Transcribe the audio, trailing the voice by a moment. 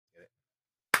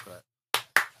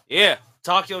Yeah,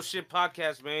 Talk Your Shit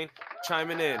podcast, man.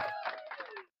 Chiming in.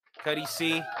 Cuddy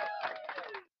C. You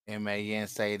know MAN,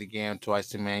 say it again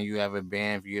twice, man. You ever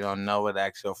been? If you don't know it,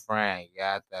 ask your friend.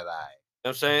 Got that what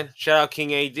I'm saying? Shout out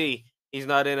King AD. He's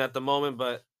not in at the moment,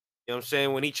 but you know what I'm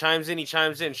saying? When he chimes in, he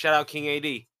chimes in. Shout out King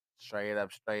AD. Straight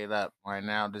up, straight up. Right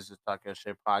now, this is Talk Your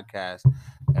Shit podcast,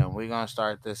 and we're gonna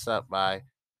start this up by.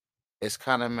 It's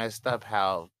kind of messed up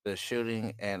how the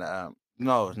shooting and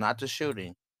no, it's not the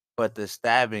shooting, but the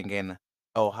stabbing in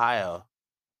Ohio.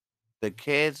 The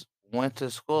kids went to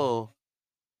school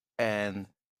and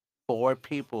four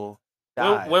people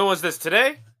died When was this?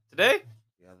 Today? Today?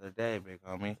 the other day, big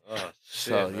homie. Oh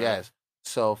So shit, man. yes,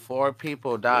 so four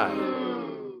people died,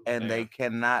 and they Damn.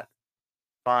 cannot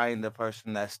find the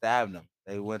person that stabbed them.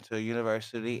 They went to a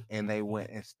university and they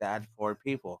went and stabbed four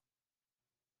people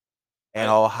in I,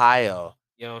 Ohio.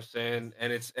 you know what I'm saying?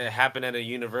 And it happened at a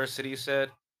university, you said?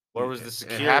 Where was the It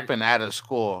security? happened at a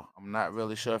school. I'm not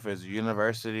really sure if it's a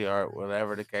university or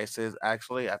whatever the case is.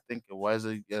 Actually, I think it was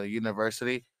a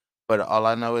university, but all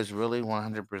I know is really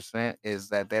 100% is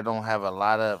that they don't have a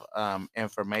lot of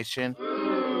information.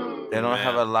 They don't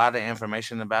have Man. a lot of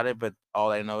information about it, but all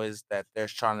they know is that they're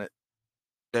trying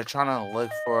to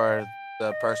look for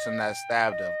the person that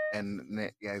stabbed him,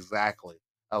 and yeah, exactly,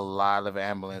 a lot of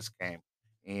ambulance came,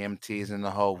 EMTs and the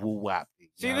whole woo wap. You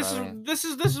See, know what this I is mean? this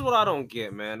is this is what I don't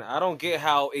get, man. I don't get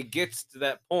how it gets to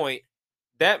that point.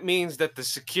 That means that the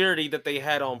security that they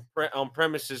had on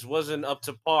premises wasn't up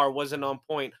to par, wasn't on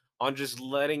point on just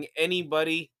letting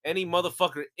anybody, any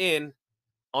motherfucker in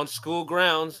on school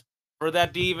grounds for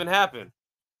that to even happen.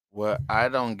 What I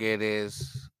don't get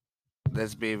is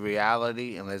let's be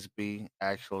reality and let's be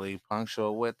actually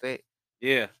punctual with it.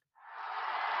 Yeah.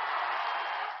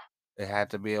 It had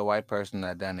to be a white person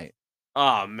that done it.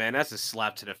 Oh man, that's a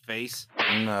slap to the face.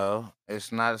 No,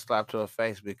 it's not a slap to a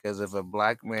face because if a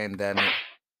black man done it,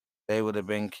 they would have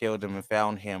been killed him and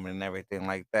found him and everything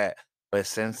like that. But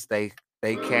since they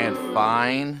can't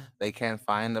find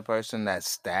the person that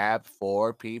stabbed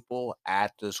four people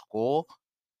at the school,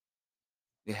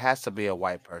 it has to be a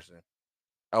white person.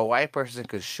 A white person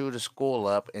could shoot a school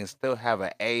up and still have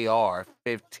an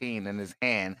AR-15 in his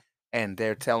hand, and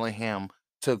they're telling him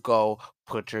to go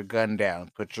put your gun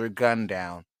down, put your gun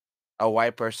down. A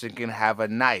white person can have a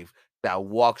knife that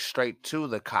walks straight to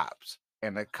the cops,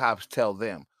 and the cops tell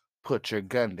them, "Put your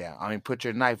gun down. I mean, put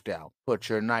your knife down. Put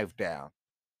your knife down."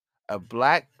 A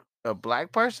black a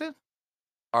black person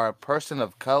or a person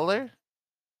of color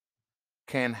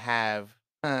can have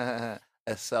a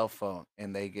cell phone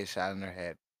and they get shot in their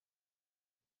head.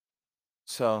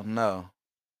 So no,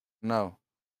 no,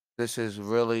 this is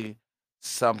really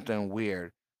something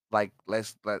weird. Like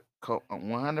let's let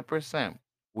 100%.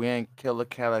 We ain't kill a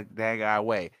cat that guy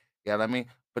way. You know what I mean?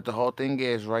 But the whole thing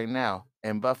is right now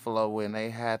in Buffalo when they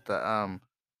had the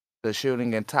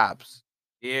shooting in Tops.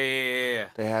 Yeah, yeah, yeah,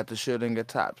 They had the shooting at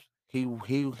Tops.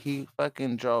 He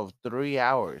fucking drove 3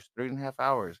 hours, 3.5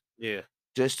 hours yeah.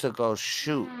 just to go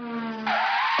shoot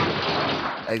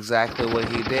exactly what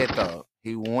he did though.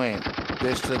 He went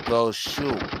just to go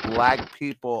shoot black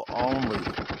people only.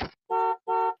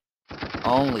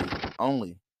 Only,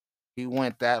 only. He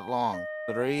went that long,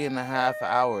 3.5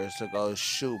 hours to go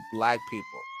shoot black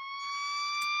people.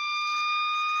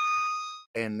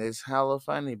 And it's hella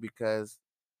funny because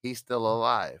he's still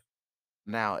alive.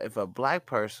 Now, if a black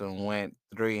person went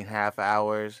 3.5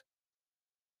 hours,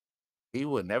 he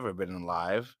would never been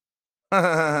alive.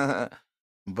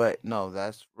 But no,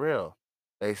 that's real.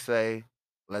 They say,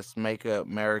 let's make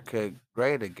America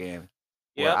great again.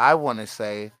 What Yep. I want to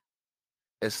say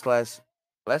is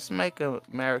let's make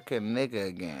America nigga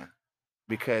again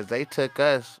because they took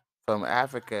us from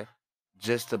Africa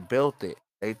just to build it.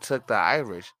 They took the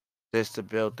Irish just to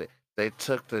build it. They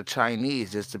took the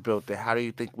Chinese just to build it. How do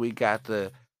you think we got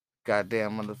the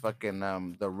goddamn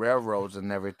motherfucking the railroads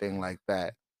and everything like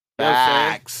that? You know what I'm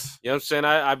saying? Facts. You know what I'm saying?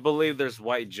 I believe there's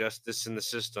white justice in the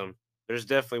system. There's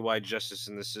definitely white justice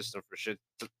in the system for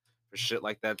shit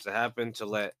like that to happen, to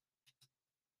let,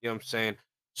 you know what I'm saying,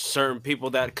 certain people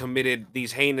that committed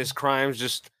these heinous crimes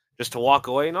just to walk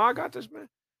away. No, I got this, man.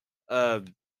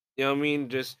 You know what I mean?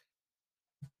 Just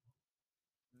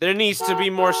there needs to be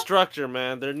more structure,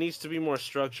 man. There needs to be more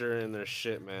structure in their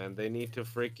shit, man. They need to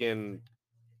freaking,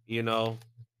 you know,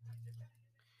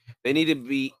 they need to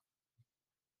be,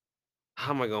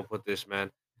 how am I gonna put this,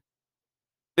 man?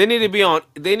 They need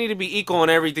to be equal in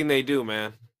everything they do,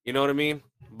 man. You know what I mean?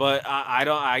 But I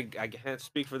don't I can't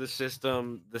speak for the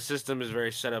system. The system is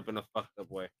very set up in a fucked up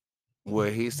way.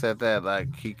 Where he said that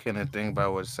like he couldn't think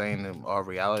about what's saying in all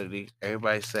reality.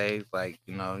 Everybody say like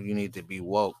you know you need to be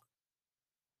woke.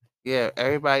 Yeah,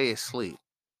 everybody is asleep.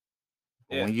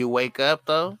 But Yeah. when you wake up,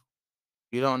 though,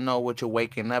 you don't know what you're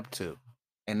waking up to.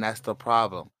 And that's the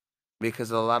problem.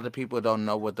 Because a lot of people don't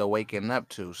know what they're waking up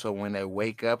to. So when they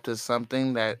wake up to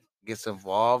something that gets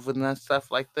involved in that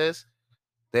stuff like this,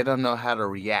 they don't know how to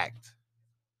react.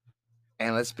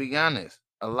 And let's be honest,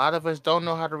 a lot of us don't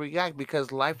know how to react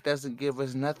because life doesn't give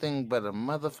us nothing but a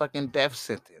motherfucking death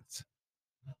sentence.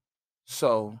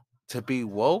 So to be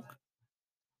woke,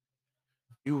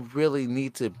 you really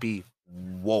need to be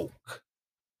woke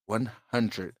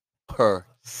 100%.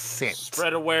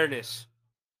 Spread awareness.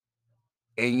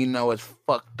 And you know it's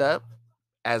fucked up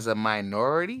as a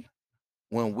minority?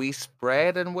 When we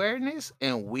spread awareness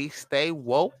and we stay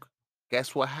woke,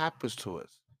 guess what happens to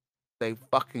us? They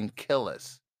fucking kill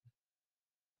us.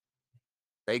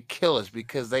 They kill us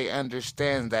because they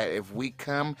understand that if we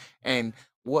come and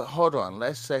what hold on,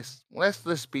 let's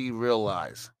be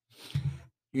realized.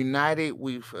 United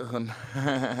we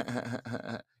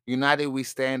united we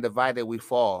stand, divided we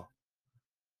fall.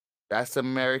 That's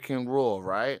American rule,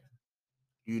 right?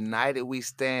 United we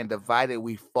stand, divided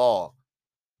we fall.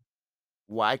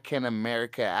 Why can't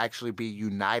America actually be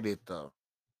united though?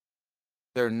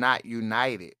 They're not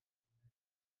united.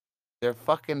 They're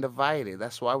fucking divided.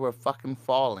 That's why we're fucking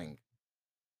falling.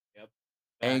 Yep.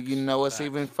 And you Facts. know what's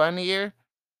even Facts. funnier?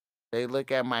 They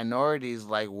look at minorities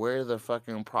like we're the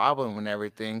fucking problem and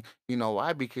everything. You know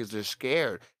why? Because they're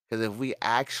scared. Because if we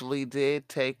actually did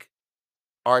take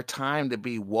our time to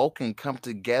be woke and come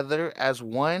together as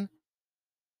one,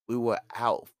 we would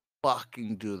out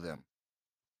fucking do them.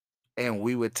 And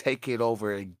we would take it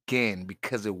over again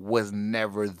because it was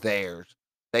never theirs.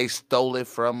 They stole it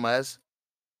from us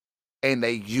and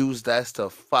they used us to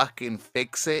fucking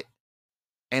fix it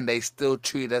and they still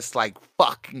treat us like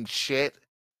fucking shit.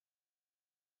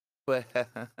 But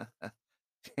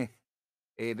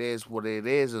it is what it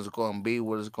is. It's going to be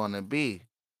what it's going to be.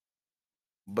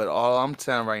 But all I'm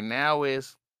telling right now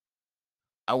is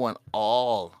I want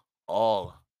all,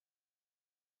 all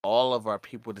of our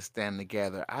people to stand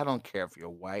together. I don't care if you're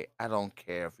white. I don't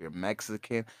care if you're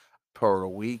Mexican, Puerto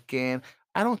Rican.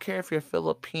 I don't care if you're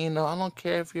Filipino. I don't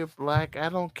care if you're black. I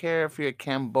don't care if you're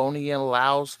Cambodian,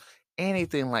 Laos,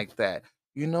 anything like that.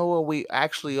 You know what we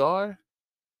actually are?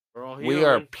 We're all We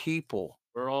are human. people.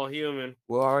 We're all human.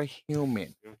 We are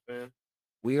human. You know what I'm saying?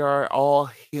 We are all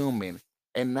human.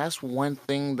 And that's one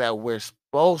thing that we're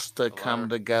supposed to The come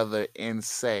ladder. together and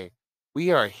say.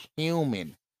 We are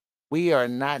human. We are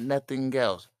not nothing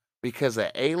else. Because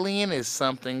an alien is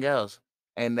something else.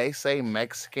 And they say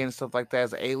Mexican stuff like that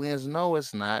as aliens. No,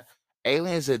 it's not.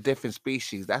 Aliens are a different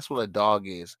species. That's what a dog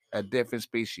is. A different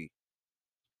species.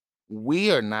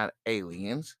 We are not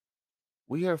aliens.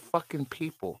 We are fucking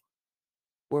people.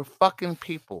 We're fucking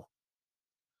people.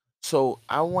 So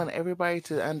I want everybody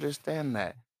to understand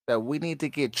that we need to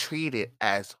get treated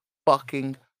as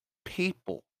fucking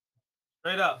people.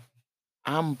 Straight up.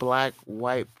 I'm black,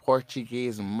 white,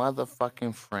 Portuguese,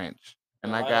 motherfucking French.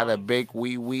 And I Right got a on. big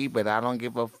wee wee, but I don't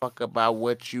give a fuck about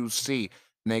what you see.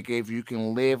 Nigga, if you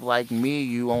can live like me,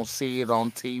 you won't see it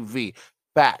on TV.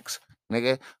 Facts,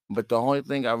 nigga. But the only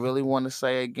thing I really want to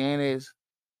say again is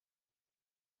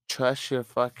trust your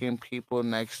fucking people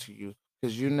next to you.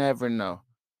 Cause you never know.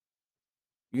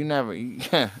 You never,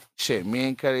 shit. Me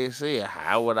and Cuddy see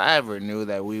how would I ever knew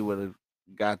that we would have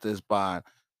got this bond?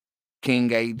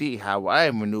 King AD, how I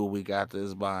ever knew we got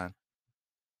this bond?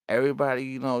 Everybody,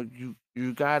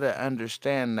 you gotta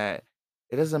understand that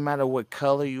it doesn't matter what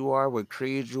color you are, what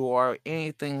creed you are,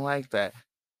 anything like that.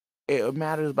 It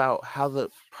matters about how the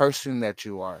person that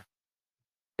you are.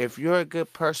 If you're a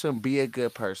good person, be a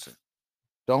good person.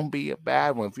 Don't be a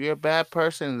bad one. If you're a bad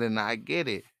person, then I get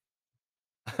it.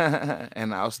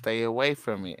 And I'll stay away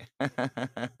from it.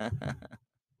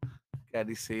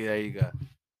 Caddy C, there you go.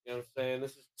 You know what I'm saying?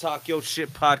 This is Talk Yo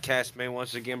Shit podcast, man.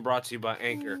 Once again, brought to you by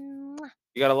Anchor.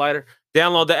 You got a lighter?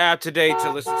 Download the app today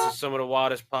to listen to some of the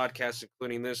wildest podcasts,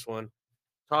 including this one.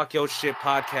 Talk Yo Shit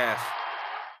podcast.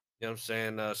 You know what I'm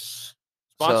saying? So,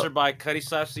 Sponsored by Cuddy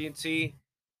Slash CNT,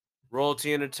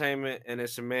 Royalty Entertainment, and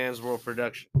it's a Man's World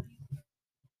production.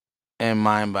 and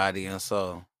mind, body, and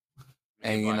soul.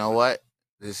 Made And you by know Cuddy. what?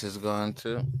 This is going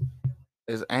to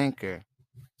is Anchor.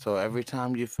 So every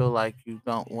time you feel like you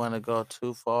don't want to go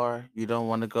too far, you don't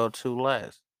want to go too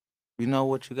less. You know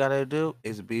what you gotta do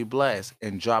is be blessed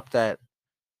and drop that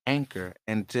anchor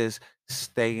and just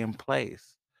stay in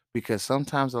place. Because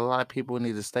sometimes a lot of people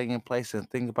need to stay in place and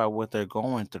think about what they're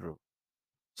going through.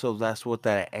 So that's what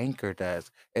that anchor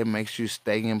does. It makes you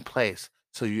stay in place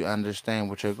so you understand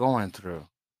what you're going through.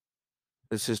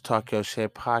 This is Talk Your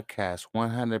Shit Podcast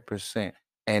 100%.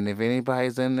 And if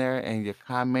anybody's in there in your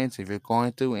comments, if you're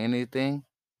going through anything,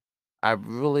 I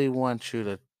really want you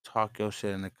to talk your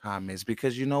shit in the comments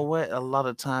because you know what? A lot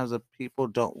of times the people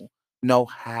don't know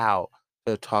how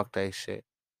to talk their shit.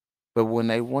 But when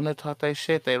they want to talk their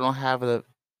shit, they don't have the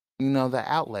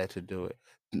outlet to do it.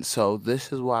 And so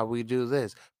this is why we do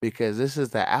this because this is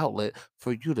the outlet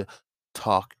for you to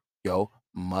talk your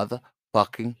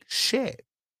motherfucking shit.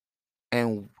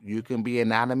 And you can be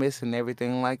anonymous and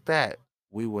everything like that.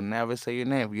 We will never say your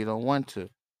name if you don't want to,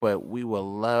 but we would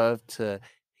love to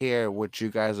hear what you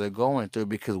guys are going through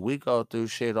because we go through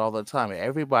shit all the time.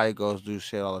 Everybody goes through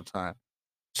shit all the time.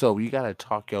 So you gotta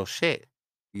talk your shit.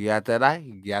 You got that eye?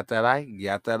 You got that eye? You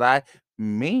got that eye?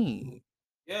 Me.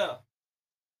 Yeah.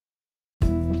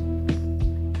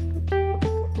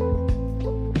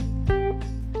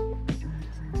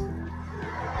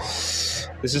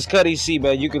 This is Cuddy C,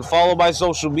 man. You can follow my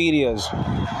social medias.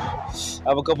 I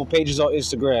have a couple pages on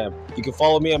Instagram. You can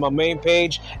follow me on my main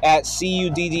page at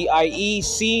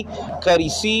CUDDIEC, Cuddy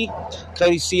C,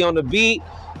 Cuddy C on the beat,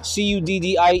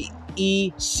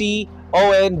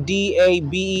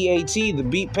 CUDDIECONDABEAT, the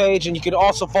beat page. And you can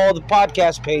also follow the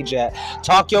podcast page at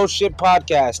Talk Yo Shit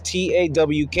Podcast,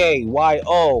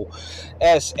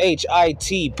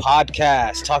 TAWKYOSHIT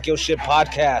Podcast, Talk Yo Shit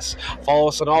Podcast. Follow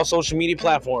us on all social media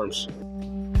platforms.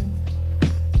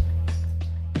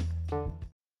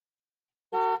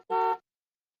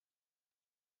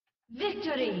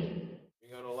 Victory! You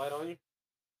got no light on you?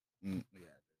 Yeah.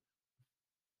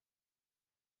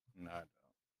 No, I don't.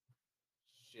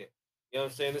 Shit. You know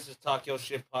what I'm saying? This is Talk Yo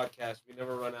Shit Podcast. We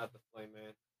never run out the flame,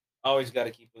 man. Always got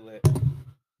to keep it lit.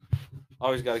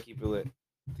 Always got to keep it lit.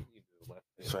 I think you do left.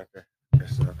 It's right there.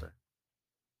 It's right there.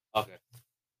 Okay.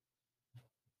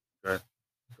 Good.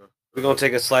 We're going to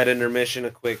take a slight intermission,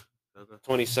 a quick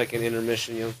 20-second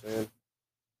intermission, you know what I'm saying?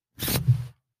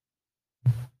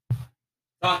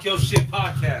 Talk Yo Shit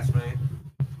Podcast, man.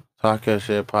 Talk Your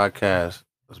Shit Podcast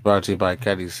is brought to you by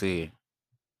Cuddy C.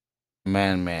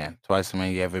 Man. Twice the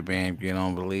man you ever been. If you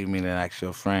don't believe me, then ask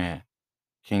your friend.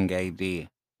 King AD.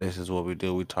 This is what we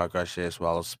do. We talk our shit,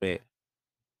 swallow spit.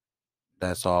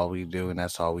 That's all we do, and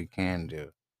that's all we can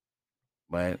do.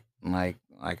 But like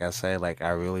I said, like I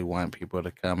really want people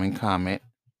to come and comment.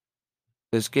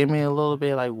 Just give me a little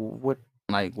bit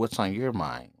what's on your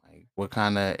mind? Like what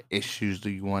kind of issues do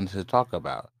you want us to talk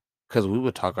about? Cause we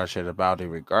would talk our shit about it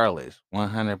regardless,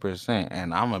 100%.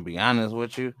 And I'm gonna be honest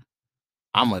with you,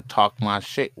 I'm gonna talk my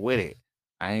shit with it.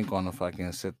 I ain't gonna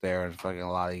fucking sit there and fucking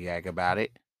lollygag about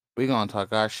it. We gonna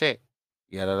talk our shit.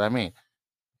 You know what I mean?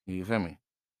 You feel me?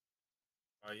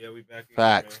 Yeah, we back again,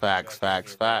 Facts, man. facts,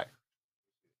 facts, facts.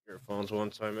 Earphones one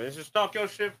time, man. It's just Talk Your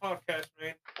Shit Podcast,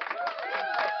 man.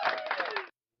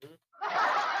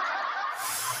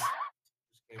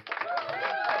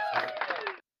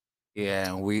 Yeah,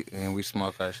 and we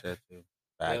smoke our shit too. You know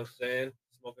what I'm Facts. saying?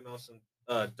 Smoking on some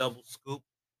double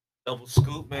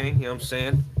scoop, man. You know what I'm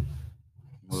saying?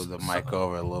 Move the mic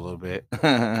over a little bit.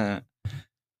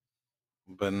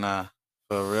 But nah,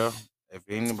 for real, if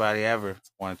anybody ever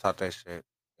want to talk that shit,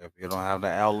 if you don't have the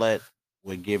outlet,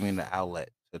 we're giving the outlet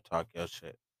to talk your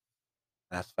shit.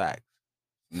 That's facts.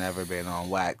 Never been on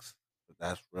wax, but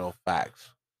that's real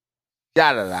facts.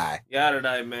 Yada die. Yada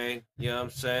die, man. You know what I'm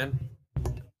saying?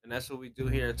 And that's what we do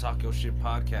here at Talk Your Shit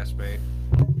Podcast, man.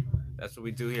 That's what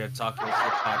we do here at Talk Your Shit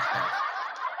Podcast.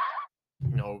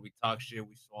 You know, we talk shit,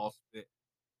 we swallow spit.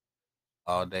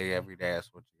 All day, every day. That's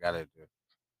what you gotta do.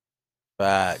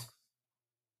 Facts.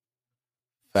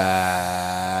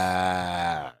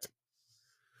 Facts.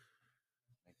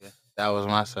 Nigga, that was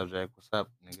my subject. What's up,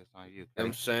 niggas? On you. You know what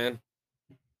I'm Cuddy? saying?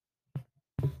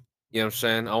 You know what I'm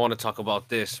saying? I want to talk about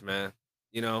this, man.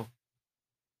 You know,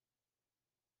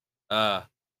 uh,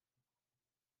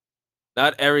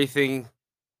 not everything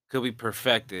could be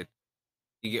perfected.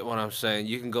 You get what I'm saying?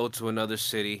 You can go to another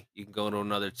city, you can go to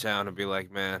another town and be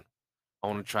like, man, I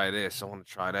want to try this, I want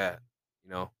to try that. You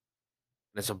know, and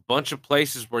there's a bunch of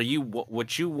places where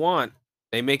what you want,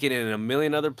 they make it in a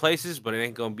million other places, but it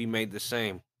ain't gonna be made the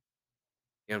same.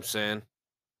 You know what I'm saying?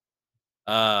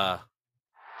 Uh,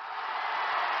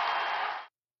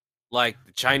 like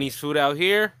the Chinese food out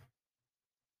here,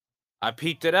 I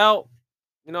peeped it out.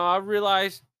 You know, I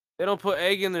realized they don't put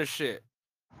egg in their shit.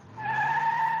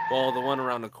 Well, the one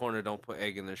around the corner don't put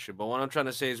egg in their shit. But what I'm trying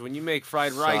to say is when you make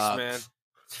fried rice, man,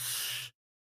 Sucks.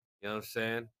 you know what I'm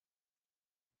saying?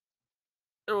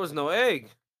 There was no egg.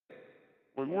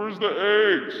 Like, where's the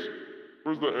eggs?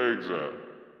 Where's the eggs at?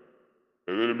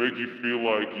 And then it make you feel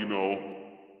like,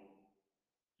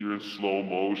 you're in slow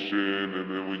motion,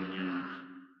 and then when you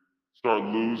start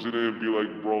losing it, be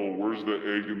like, bro, where's the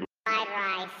egg in the Fried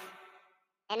rice.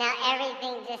 And now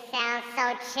everything just sounds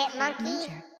so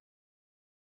chipmunky.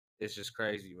 It's just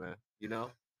crazy, man. You know?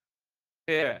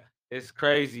 Yeah, it's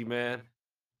crazy, man.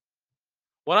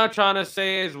 What I'm trying to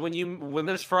say is when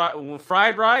there's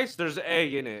fried rice, there's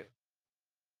egg in it.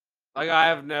 Like I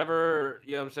have never,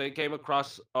 you know what I'm saying, came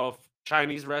across a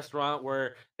Chinese restaurant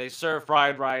where they serve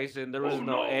fried rice and there was Oh,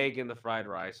 no no. egg in the fried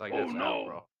rice. Like Oh, that's out, no.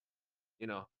 bro. You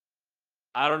know,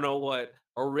 I don't know what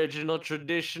original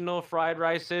traditional fried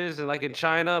rice is and like in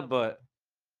China, but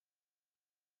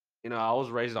I was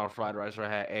raised on fried rice where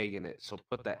I had egg in it. So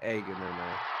put that egg in there,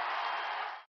 man.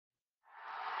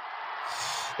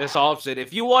 That's all I'm saying.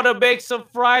 If you want to make some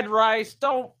fried rice,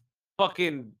 don't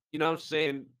fucking, you know what I'm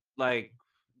saying, like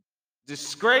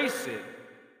disgrace it.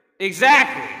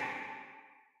 Exactly.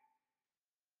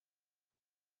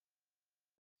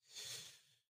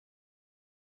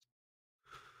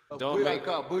 Don't make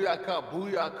Booyaka,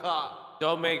 booyaka.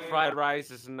 don't make fried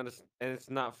rice. It's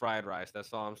not fried rice.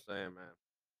 That's all I'm saying, man.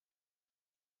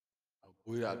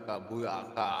 Booyaka,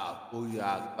 booyaka,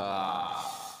 booyaka.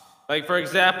 Like for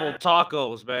example,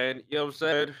 tacos, man. You know what I'm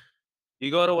saying?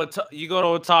 You go to a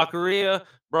taqueria,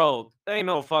 bro. There ain't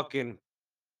no fucking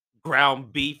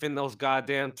ground beef in those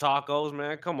goddamn tacos,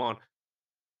 man. Come on.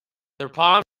 They're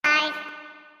palm Guys,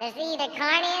 there's either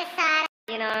carne asada,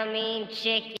 you know what I mean,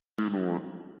 chicken.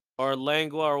 or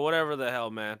lengua or whatever the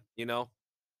hell, man.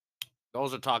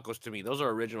 Those are tacos to me. Those are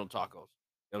original tacos. You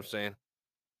know what I'm saying?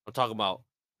 I'm talking about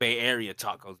Bay Area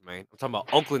tacos, man. I'm talking about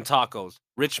Oakland tacos,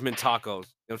 Richmond tacos.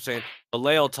 You know what I'm saying?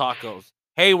 Vallejo tacos,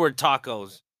 Hayward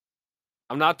tacos.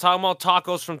 I'm not talking about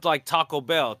tacos from like Taco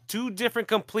Bell. Two different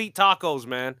complete tacos,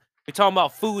 man. We're talking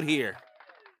about food here.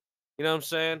 You know what I'm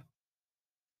saying?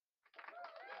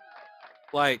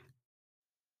 Like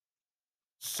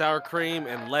sour cream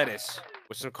and lettuce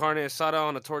with some carne asada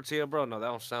on a tortilla, bro. No, that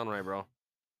don't sound right, bro.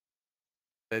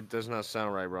 That does not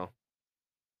sound right, bro.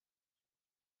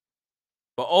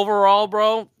 But overall,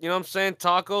 bro, you know what I'm saying?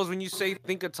 Tacos, when you say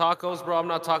think of tacos, bro, I'm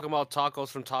not talking about tacos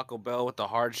from Taco Bell with the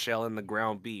hard shell and the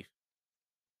ground beef.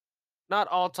 Not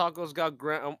all tacos got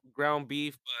ground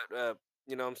beef, but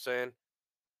you know what I'm saying?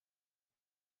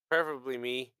 Preferably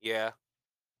me, yeah.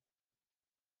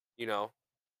 You know,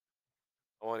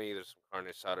 I want to eat some carne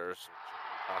asada or some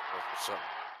chicken tacos or something,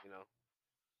 you know.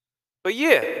 But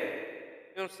yeah, you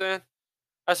know what I'm saying?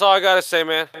 That's all I gotta say,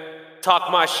 man.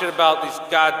 Talk my shit about these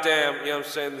goddamn, you know what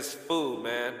I'm saying, this food,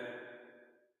 man.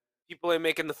 People ain't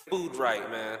making the food right,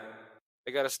 man.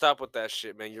 They gotta stop with that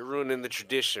shit, man. You're ruining the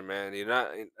tradition, man. You're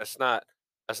not. That's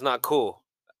not cool.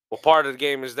 What part of the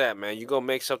game is that, man? You go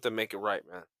make something, make it right,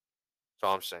 man. That's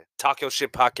all I'm saying. Talk your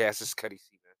shit podcast. This is Cuddy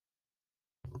C,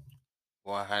 man.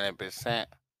 100%. I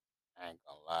ain't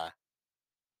gonna lie.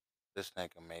 This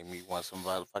nigga made me want some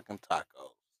motherfucking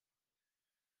tacos.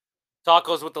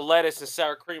 Tacos with the lettuce and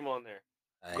sour cream on there.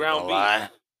 I ain't Ground gonna beef. lie.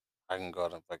 I can go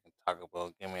to fucking Taco Bell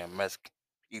and give me a Mexican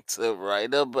pizza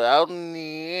right about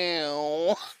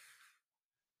now.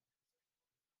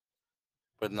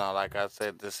 But no, like I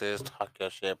said, this is Talk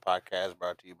Your Shit podcast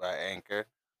brought to you by Anchor.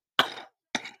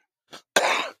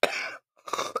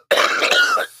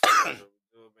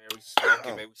 Man, we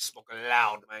smoking, man. We smoking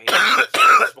loud, man. We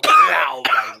smoking loud,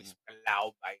 man. We smoking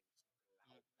loud, man.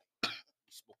 We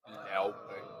smoking loud,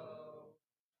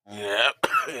 man.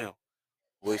 Yep.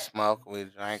 We smoke, we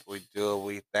drink, we do,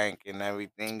 we think, and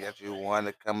everything that you want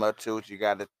to come up to, you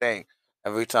got to think.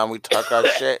 Every time we talk our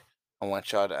shit, I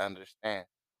want y'all to understand.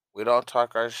 We don't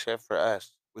talk our shit for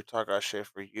us. We talk our shit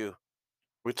for you.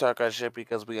 We talk our shit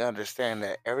because we understand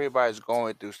that everybody's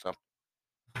going through something.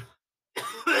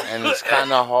 And it's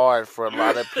kind of hard for a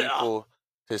lot of people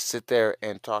to sit there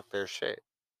and talk their shit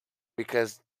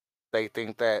because they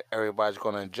think that everybody's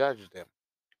going to judge them.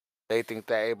 They think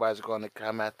that everybody's going to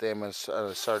come at them in a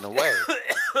certain way.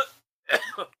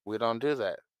 We don't do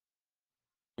that.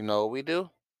 You know what we do?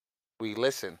 We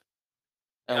listen.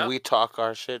 And Yep. we talk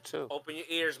our shit too. Open your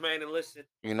ears, man, and listen.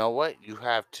 You know what? You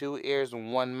have 2 ears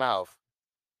and 1 mouth.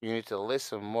 You need to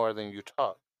listen more than you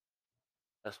talk.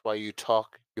 That's why you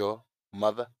talk your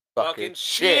motherfucking Fucking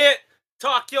shit.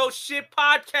 Talk Your Shit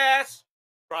podcast.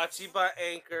 Brought to you by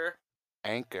Anchor.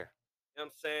 Anchor. You know what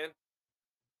I'm saying?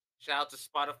 Shout out to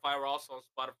Spotify. We're also on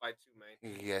Spotify too,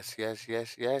 man. Yes.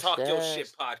 Talk Your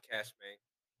Shit podcast, man.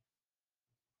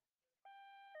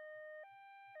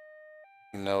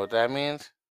 You know what that means?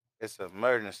 It's an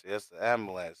emergency. It's an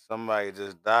ambulance. Somebody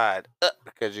just died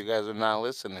because you guys are not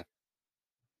listening.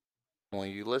 When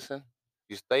you listen,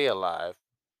 you stay alive.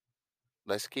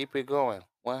 Let's keep it going.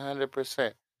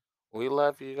 100%. We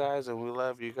love you guys and we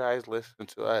love you guys listening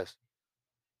to us.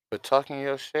 But talking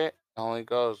your shit only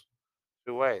goes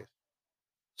 2 ways.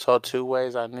 So 2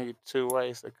 ways, I need 2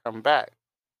 ways to come back.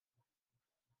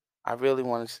 I really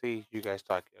want to see you guys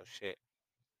talk your shit.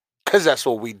 Because that's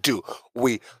what we do.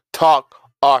 We talk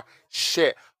our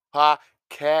shit. Podcast.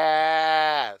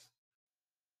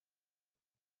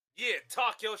 Yeah,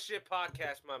 Talk Your Shit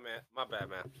podcast, my man. My bad,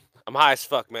 man. I'm high as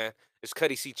fuck, man. It's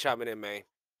Cuddy C chiming in, man. You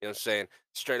know what I'm saying?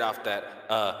 Straight off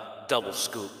that double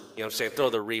scoop. You know what I'm saying?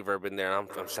 Throw the reverb in there. I'm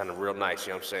sounding real nice,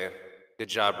 you know what I'm saying? Good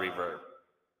job, reverb.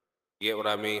 You get what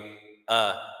I mean?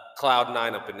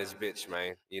 Cloud9 up in this bitch,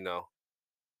 man. You know.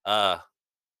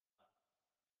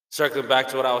 Circling back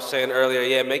to what I was saying earlier,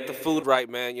 yeah, make the food right,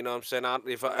 man. You know what I'm saying?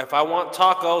 If I want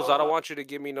tacos, I don't want you to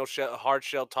give me no hard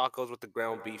shell tacos with the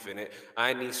ground beef in it.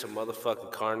 I need some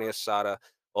motherfucking carne asada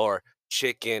or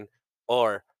chicken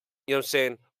or, you know what I'm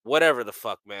saying? Whatever the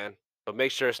fuck, man. But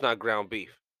make sure it's not ground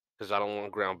beef because I don't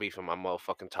want ground beef in my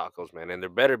motherfucking tacos, man. And there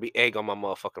better be egg on my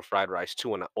motherfucking fried rice too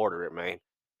when I order it, man.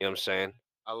 You know what I'm saying?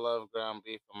 I love ground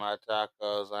beef for my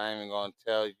tacos. I ain't even gonna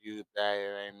tell you that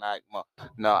it ain't like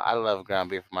no. I love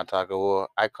ground beef for my taco. Well,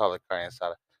 I call it carne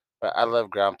asada, but I love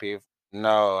ground beef.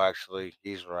 No, actually,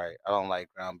 he's right. I don't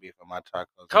like ground beef for my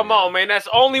tacos. Come on, man. That's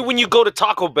only when you go to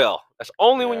Taco Bell. That's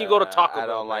only when you go to Taco Bell. I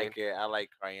don't man. like it. I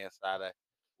like carne asada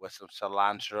with some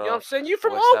cilantro. You know what I'm saying? You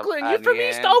from with some Oakland. You from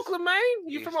East onions. Oakland, man.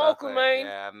 You from Oakland, man.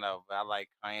 Yeah, I know. But I like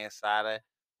carne asada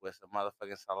with some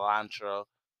motherfucking cilantro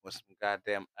with some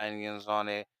goddamn onions on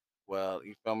it. Well,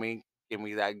 you feel me? Give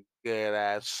me that good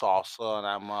ass salsa on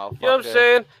that motherfucker. You know what I'm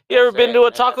saying? You ever been to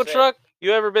a taco truck?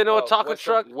 You ever been to a taco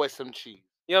truck? With some cheese.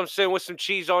 You know what I'm saying? With some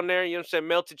cheese on there. You know what I'm saying?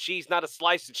 Melted cheese, not a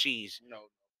slice of cheese. No.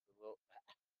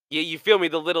 Yeah, you feel me?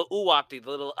 The little uwati,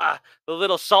 the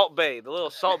little Salt Bay,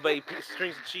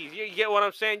 strings of cheese. You get what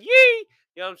I'm saying? Yee! You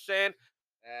know what I'm saying?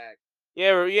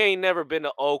 Yeah, you ain't never been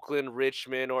to Oakland,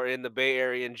 Richmond, or in the Bay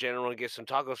Area in general and get some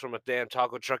tacos from a damn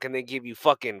taco truck and they give you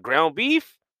fucking ground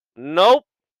beef? Nope.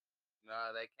 No,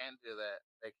 they can't do that.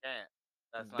 They can't.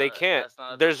 They can't.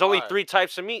 There's only 3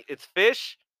 types of meat. It's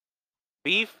fish,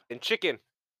 beef, and chicken.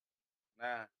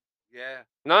 Nah. Yeah.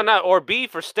 No, or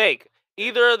beef or steak.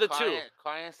 Either of the 2.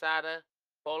 Carne asada,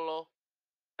 pollo.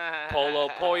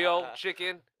 Pollo,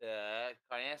 chicken. Yeah,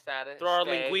 carne asada. Throw our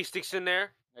steak. linguistics in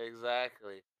there.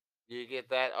 Exactly. You get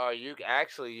that, or you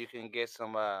can get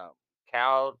some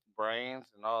cow brains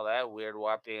and all that weird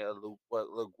linguine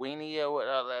or what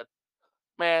all that.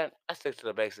 Man, I stick to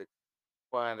the basics,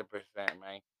 100%,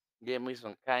 man. Give me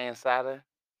some carne asada,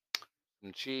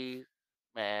 some cheese,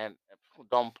 man.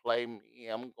 Don't play me.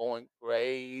 I'm going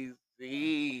crazy.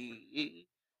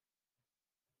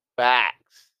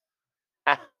 Facts.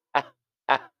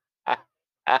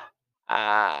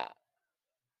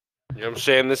 You know what I'm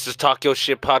saying? This is Talk Your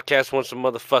Shit podcast once a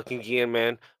motherfucking again,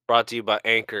 man. Brought to you by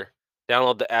Anchor.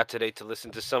 Download the app today to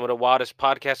listen to some of the wildest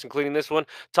podcasts, including this one,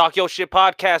 Talk Your Shit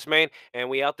podcast, man. And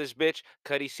we out this bitch.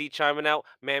 Cuddy C chiming out.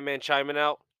 Man chiming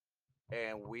out.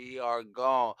 And we are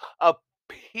gone.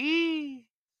 Peace.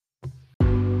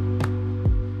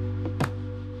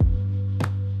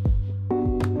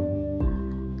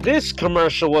 This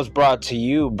commercial was brought to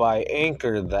you by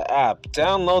Anchor, the app.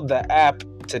 Download the app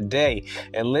today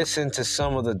and listen to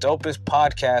some of the dopest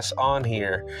podcasts on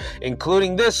here,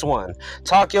 including this one,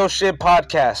 Talk Your Shit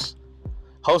podcast,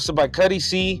 hosted by Cuddy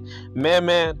C,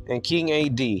 Man, and King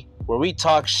AD, where we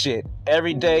talk shit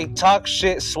every day. Talk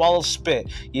shit, swallow spit.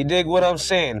 You dig what I'm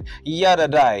saying? Yada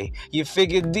die. You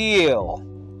figure deal.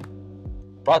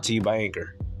 Brought to you by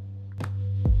Anchor.